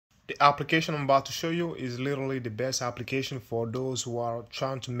The application I'm about to show you is literally the best application for those who are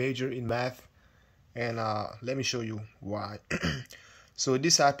trying to major in math, and let me show you why. So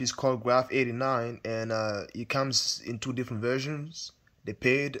this app is called Graph89, and it comes in two different versions, the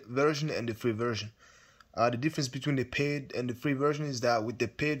paid version and the free version. The difference between the paid and the free version is that with the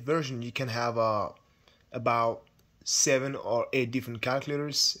paid version you can have about 7 or 8 different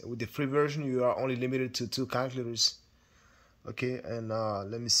calculators. With the free version you are only limited to 2 calculators. Okay, and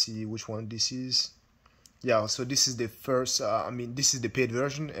let me see which one this is. Yeah, so this is the first, this is the paid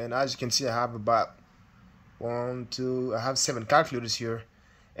version, and as you can see I have about I have 7 calculators here.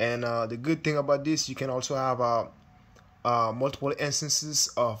 And the good thing about this, you can also have multiple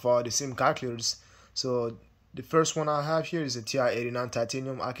instances of the same calculators. So the first one I have here is a TI-89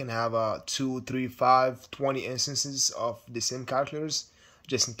 Titanium. I can have 2, 3, 5, 20 instances of the same calculators,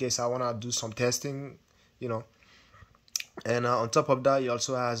 just in case I want to do some testing, you know. And on top of that, it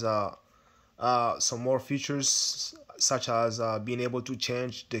also has some more features, such as being able to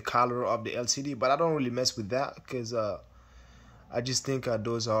change the color of the LCD, but I don't really mess with that because I just think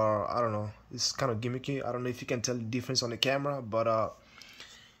those are, I don't know, it's kind of gimmicky. I don't know if you can tell the difference on the camera, but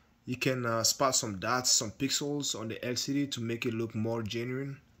you can spot some dots, some pixels on the LCD to make it look more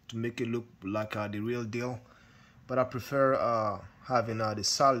genuine, to make it look like the real deal. But I prefer having the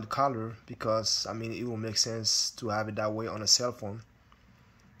solid color because it will make sense to have it that way on a cell phone.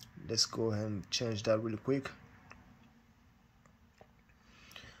 Let's go ahead and change that really quick.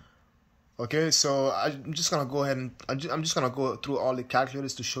 Okay, so I'm just gonna go ahead and I'm just gonna go through all the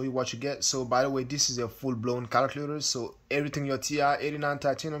calculators to show you what you get. So by the way, this is a full-blown calculator, so everything your TI-89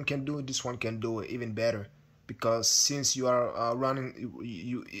 Titanium can do, this one can do it even better, because since you are running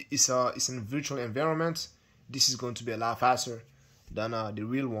it's in a virtual environment, this is going to be a lot faster than the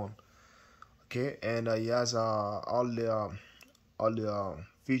real one. Okay, and it has all the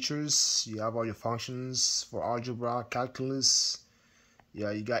features. You have all your functions for algebra, calculus.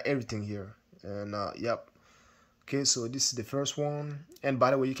 Yeah, you got everything here. And yep. Okay, so this is the first one. And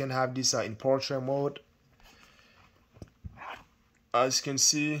by the way, you can have this in portrait mode. As you can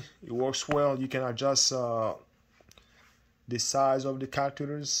see, it works well. You can adjust the size of the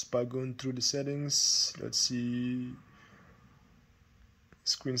calculators by going through the settings. Let's see,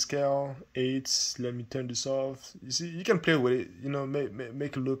 screen scale 8. Let me turn this off. You see, you can play with it, you know,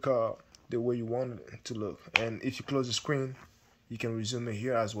 make it look the way you want it to look. And if you close the screen, you can resume it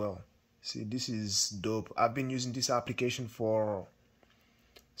here as well. See, this is dope. I've been using this application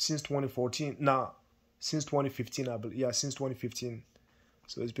since 2014. Since 2015, I believe. Yeah, since 2015.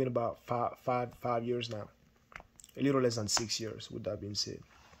 So it's been about five years now. A little less than 6 years, with that being said.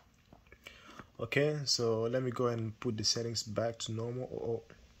 Okay, so let me go ahead and put the settings back to normal. Oh,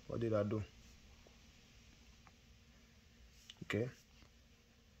 what did I do? Okay.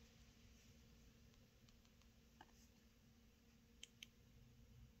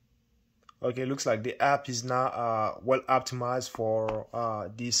 Okay, looks like the app is now well optimized for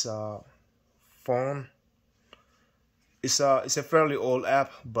this phone. It's a fairly old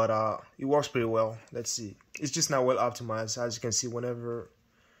app, but it works pretty well. Let's see. It's just not well optimized, as you can see. Whenever,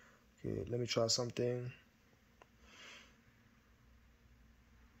 okay, let me try something.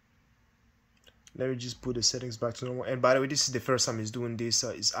 Let me just put the settings back to normal. And by the way, this is the first time he's doing this.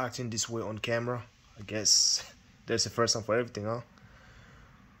 It's acting this way on camera. I guess there's a first time for everything, huh?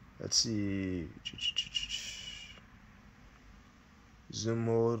 Let's see. Zoom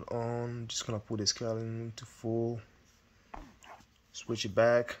mode on. Just gonna put the scaling to full. Switch it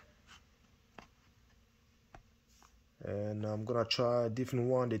back. And I'm gonna try a different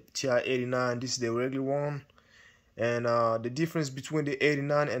one, the TI-89. This is the regular one. And the difference between the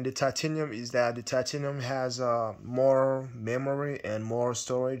 89 and the Titanium is that the Titanium has more memory and more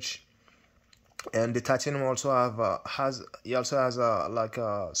storage. And the Titanium also has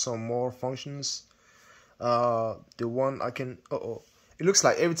some more functions. The one I can it looks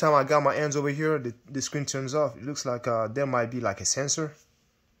like every time I got my hands over here, the screen turns off. It looks like there might be like a sensor.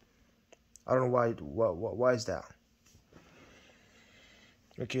 I don't know why is that.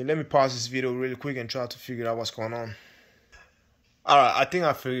 Okay, let me pause this video really quick and try to figure out what's going on. Alright, I think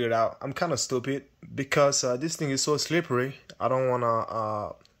I figured it out. I'm kind of stupid because this thing is so slippery. I don't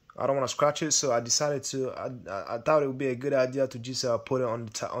wanna scratch it, so I decided to. I thought it would be a good idea to just put it on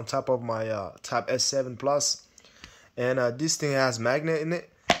top of my Tab S7 Plus, and this thing has magnet in it.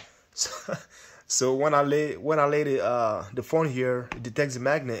 So when I lay the phone here, it detects the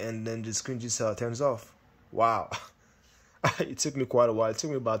magnet, and then the screen just turns off. Wow. It took me quite a while. It took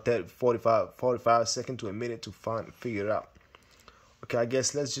me about 45 seconds to a minute to figure it out. Okay, I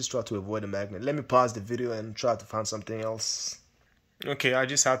guess let's just try to avoid the magnet. Let me pause the video and try to find something else. Okay, I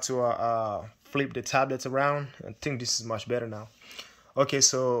just had to flip the tablets around. I think this is much better now. Okay,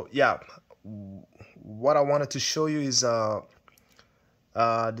 so yeah, what I wanted to show you is the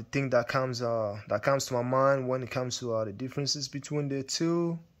thing that comes to my mind when it comes to the differences between the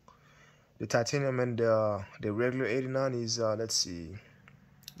two, the titanium and the regular 89 is let's see,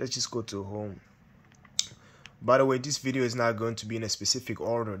 let's just go to home. By the way, this video is not going to be in a specific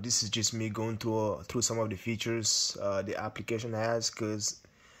order. This is just me going through some of the features the application has, because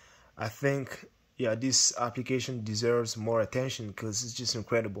I think, yeah, this application deserves more attention because it's just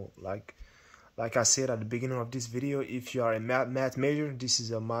incredible. Like I said at the beginning of this video, if you are a math major, this is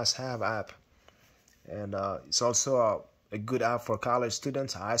a must-have app, and it's also a good app for college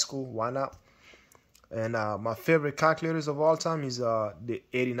students, high school. Why not? And my favorite calculators of all time is the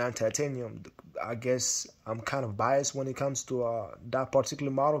 89 Titanium. I guess I'm kind of biased when it comes to that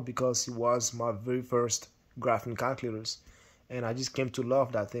particular model because it was my very first graphing calculators, and I just came to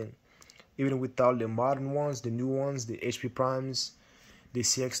love that thing. Even with all the modern ones, the new ones, the HP Primes, the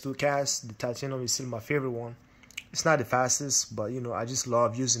CX2 Cast, the Titanium is still my favorite one. It's not the fastest, but you know, I just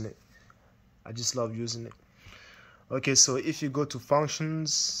love using it. I just love using it. Okay, so if you go to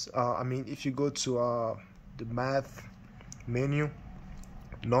functions, if you go to the math menu,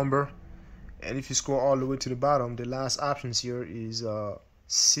 number, and if you scroll all the way to the bottom, the last options here is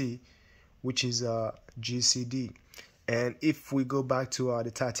C, which is GCD. And if we go back to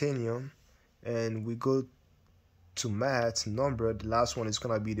the titanium and we go to math number, the last one is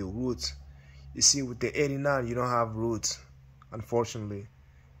gonna be the root. You see, with the 89 you don't have root, unfortunately.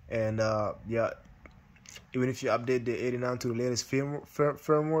 And yeah, even if you update the 89 to the latest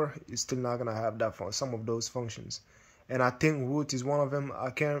firmware, it's still not gonna have that for some of those functions. And I think root is one of them. I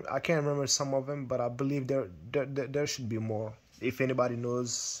can't remember some of them, but I believe there should be more. If anybody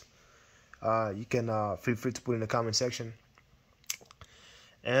knows, you can feel free to put in the comment section.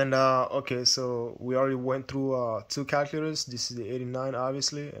 And okay, so we already went through two calculators. This is the 89,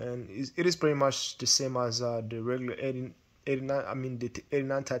 obviously, and it is pretty much the same as the regular 89. I mean the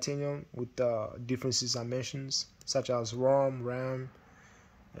 89 titanium, with differences I mentioned, such as ROM, RAM,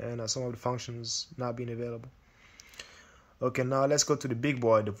 and some of the functions not being available. Okay, now let's go to the big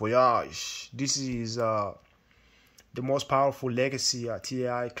boy, the Voyage. This is the most powerful legacy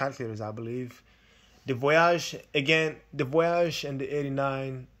TI calculators, I believe. The Voyage, again, the Voyage and the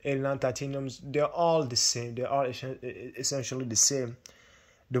 89 titaniums, they're all the same. They are essentially the same.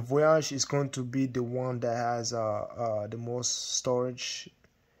 The Voyage is going to be the one that has the most storage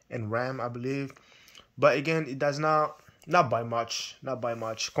and RAM, I believe. But again, it does not by much,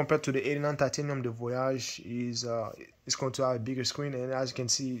 compared to the 89 titanium. The Voyage is going to have a bigger screen, and as you can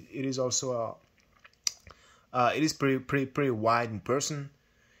see, it is also it is pretty wide in person.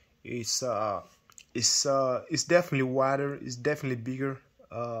 It's definitely wider. It's definitely bigger,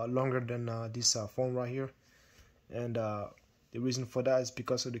 longer than this phone right here, and the reason for that is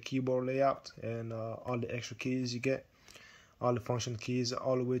because of the keyboard layout and all the extra keys you get, all the function keys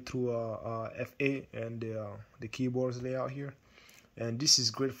all the way through F8 and the keyboard's layout here. And this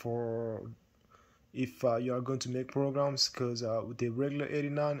is great for if you are going to make programs, because with the regular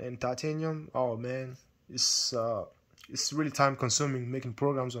 89 and titanium, oh man, it's really time consuming making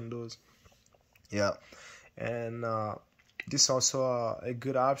programs on those. Yeah, and this is also a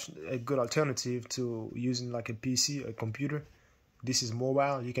good option, a good alternative to using like a PC, a computer. This is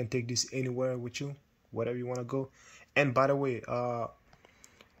mobile. You can take this anywhere with you, wherever you want to go. And by the way,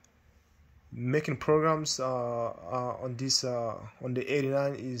 making programs on this on the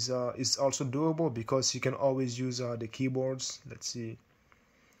 89 is also doable, because you can always use the keyboards. Let's see.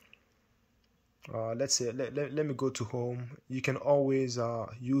 Let's say let me go to home. You can always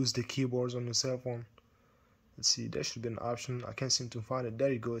use the keyboards on your cell phone. Let's see, there should be an option. I can't seem to find it.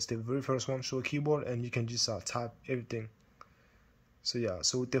 There you go. It's the very first one, show keyboard, and you can just type everything. So yeah,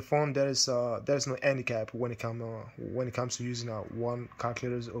 so with the phone, there's no handicap when it comes to using one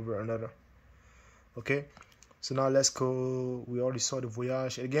calculators over another. Okay, so now let's go. We already saw the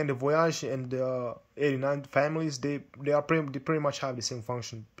Voyage. Again, the Voyage and the 89 families, they pretty much have the same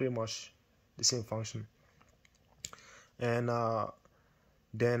function, pretty much the same function. And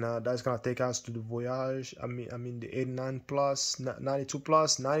then that's gonna take us to the Voyage. I mean the 89 plus, 92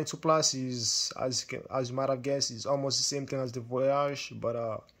 plus. 92 plus is, as you might have guessed, is almost the same thing as the Voyage,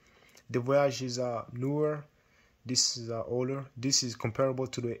 but the Voyage is newer. This is older. This is comparable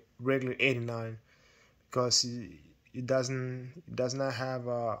to the regular 89, because it does not have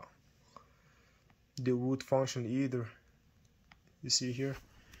the root function either. You see here,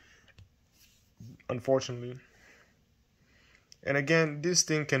 unfortunately. And again, this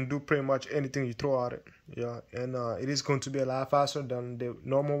thing can do pretty much anything you throw at it. Yeah, and it is going to be a lot faster than the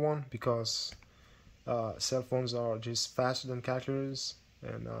normal one because cell phones are just faster than calculators.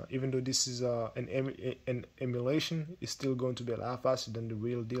 And even though this is an emulation, it's still going to be a lot faster than the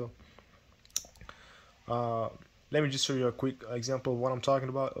real deal. Let me just show you a quick example of what I'm talking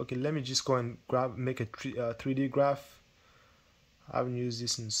about. Okay, let me just go and make a 3D graph. I haven't used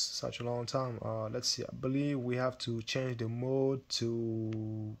this in such a long time. Let's see. I believe we have to change the mode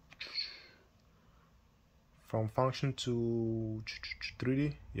to from function to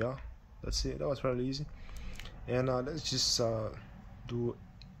 3D. Yeah, that's it. That was fairly easy. And let's just do.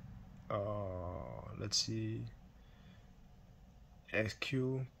 Let's see.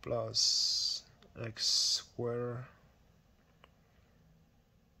 XQ plus X square.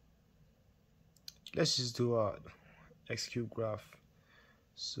 Let's just do a XQ graph.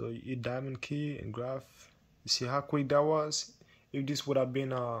 So you hit diamond key and graph. You see how quick that was? If this would have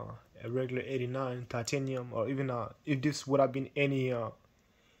been a regular 89 titanium, or even if this would have been any of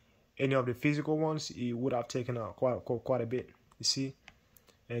the physical ones, it would have taken quite a bit. You see,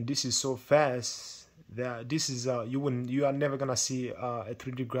 and this is so fast that this is you are never gonna see a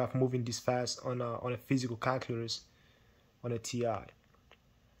 3D graph moving this fast on a physical calculators on a TI.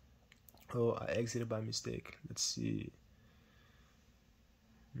 Oh, I exited by mistake. Let's see.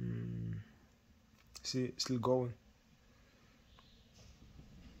 See, it's still going.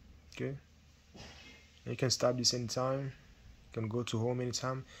 Okay, you can stop this anytime. You can go to home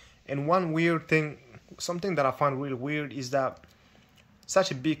anytime. And one weird thing, something that I find really weird, is that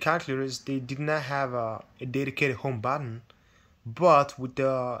such a big calculators, they did not have a dedicated home button. But with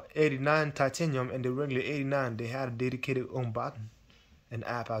the 89 titanium and the regular 89, they had a dedicated home button and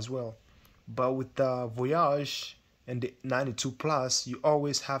app as well. But with the Voyage and the 92 Plus, you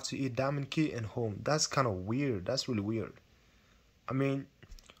always have to hit diamond key and home. That's kind of weird. That's really weird. I mean,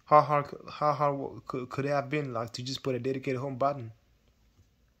 how hard could it have been, like, to just put a dedicated home button?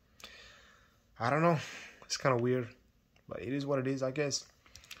 I don't know. It's kind of weird, but it is what it is, I guess.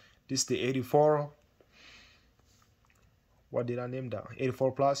 This is the 84. What did I name that?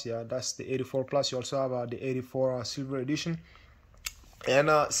 84 Plus. Yeah, that's the 84 Plus. You also have the 84 Silver Edition.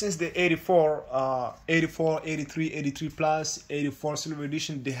 And since the 84, 83, 83 Plus, 84 Silver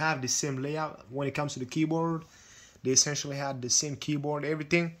Edition, they have the same layout when it comes to the keyboard. They essentially had the same keyboard,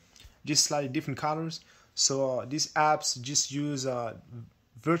 everything, just slightly different colors. So these apps just use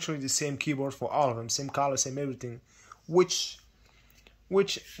virtually the same keyboard for all of them, same color, same everything, which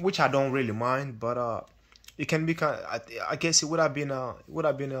I don't really mind, but it can be kind of, I guess it would have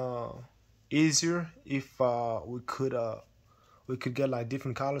been easier if we could get like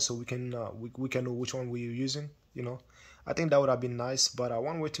different colors, so we can know which one we're using. You know, I think that would have been nice. But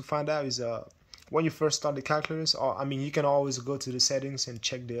one way to find out is when you first start the calculators, or I mean, you can always go to the settings and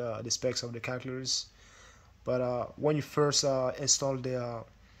check the specs of the calculators. But when you first install the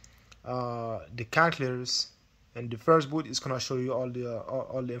calculators, and the first boot is gonna show you all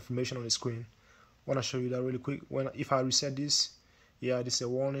the information on the screen. I wanna show you that really quick. If I reset this, yeah, this is a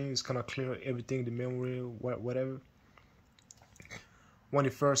warning. It's gonna clear everything, the memory, whatever. When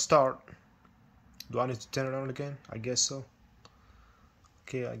you first start, do I need to turn it on again? I guess so.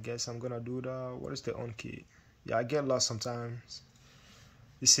 Okay, I guess I'm gonna do the, what is the on key? Yeah, I get lost sometimes.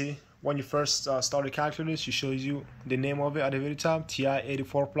 You see, when you first start the calculators, it shows you the name of it at the very top, TI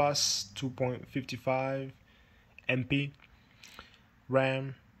 84 Plus, 2.55 MP,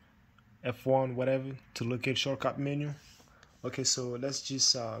 RAM, F1, whatever, to locate shortcut menu. Okay, so let's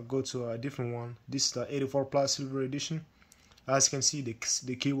just go to a different one. This is the 84 Plus Silver Edition. As you can see, the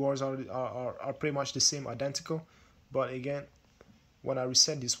keywords are pretty much the same, identical. But again, when I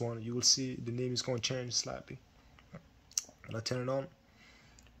reset this one, you will see the name is going to change slightly. And I turn it on.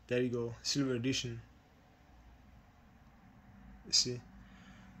 There you go, Silver Edition. You see,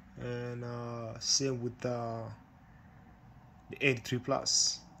 and same with the 83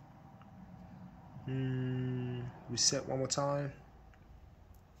 Plus. Reset one more time.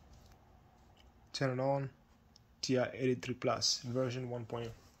 Turn it on. TI 83 Plus version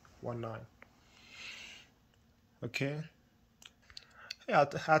 1.19. Okay. Yeah,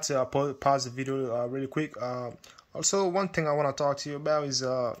 I had to pause the video really quick. Also, one thing I want to talk to you about is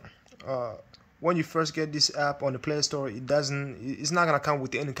when you first get this app on the Play Store, it's not gonna come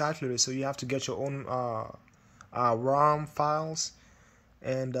with any calculator, so you have to get your own ROM files,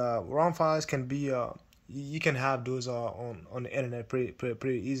 and ROM files can be you can have those on the internet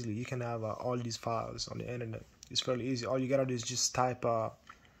pretty easily. You can have all these files on the internet. It's fairly easy. All you gotta do is just type the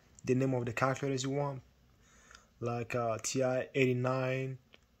name of the calculators you want, like TI 89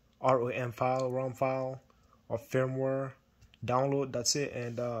 ROM file, or firmware. download. That's it.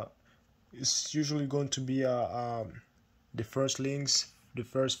 And it's usually going to be the first links, the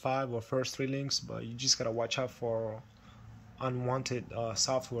first 5 or first 3 links, but you just gotta watch out for unwanted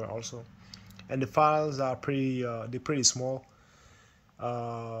software also. And the files are they're pretty small.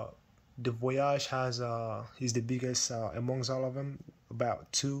 The Voyage has is the biggest amongst all of them,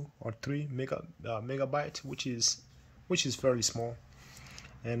 about 2 or 3 megabytes, which is fairly small.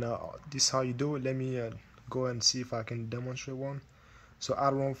 And this is how you do it. Let me go and see if I can demonstrate one. So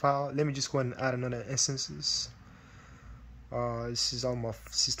add one file. Let me just go ahead and add another instances. This is on my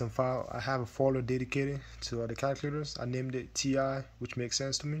system file. I have a folder dedicated to the calculators. I named it TI, which makes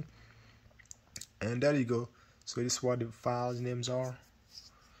sense to me. And there you go. So this is what the files names are.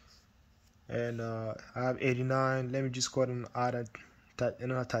 And I have 89. Let me just go ahead and add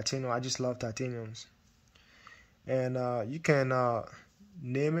another titanium. I just love titaniums. And you can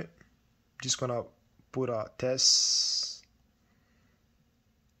name it. Just gonna put a test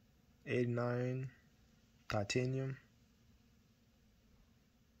 89 titanium,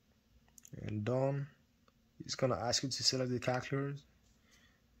 and done. It's gonna ask you to select the calculators,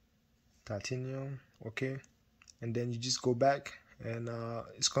 titanium, okay, and then you just go back, and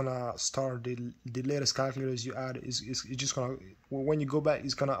it's gonna start the latest calculators you add. It's just gonna, when you go back,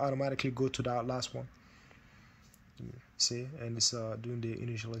 it's gonna automatically go to that last one. See, and it's doing the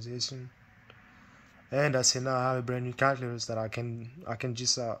initialization, and that's it. Now I have a brand new calculators that I can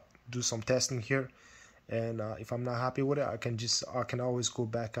just do some testing here, and if I'm not happy with it, I can always go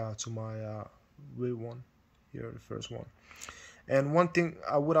back to my real one here, the first one. And one thing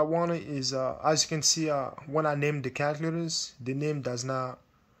what I wanted is, as you can see, when I name the calculators, the name does not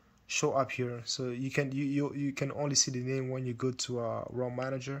show up here, so you can only see the name when you go to ROM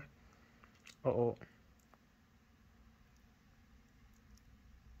manager.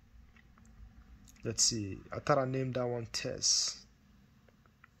 Let's see, I thought I named that one test.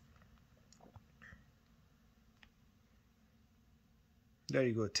 There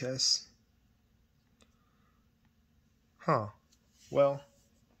you go, test. Well,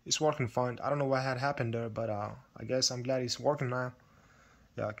 it's working fine. I don't know what had happened there, but I guess I'm glad it's working now.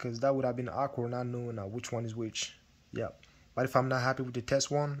 Yeah, because that would have been awkward not knowing which one is which. Yeah, but if I'm not happy with the test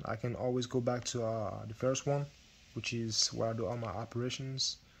one, I can always go back to the first one, which is where I do all my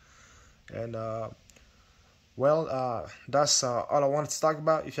operations. And well, that's all I wanted to talk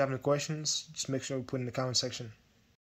about. If you have any questions, just make sure you put in the comment section.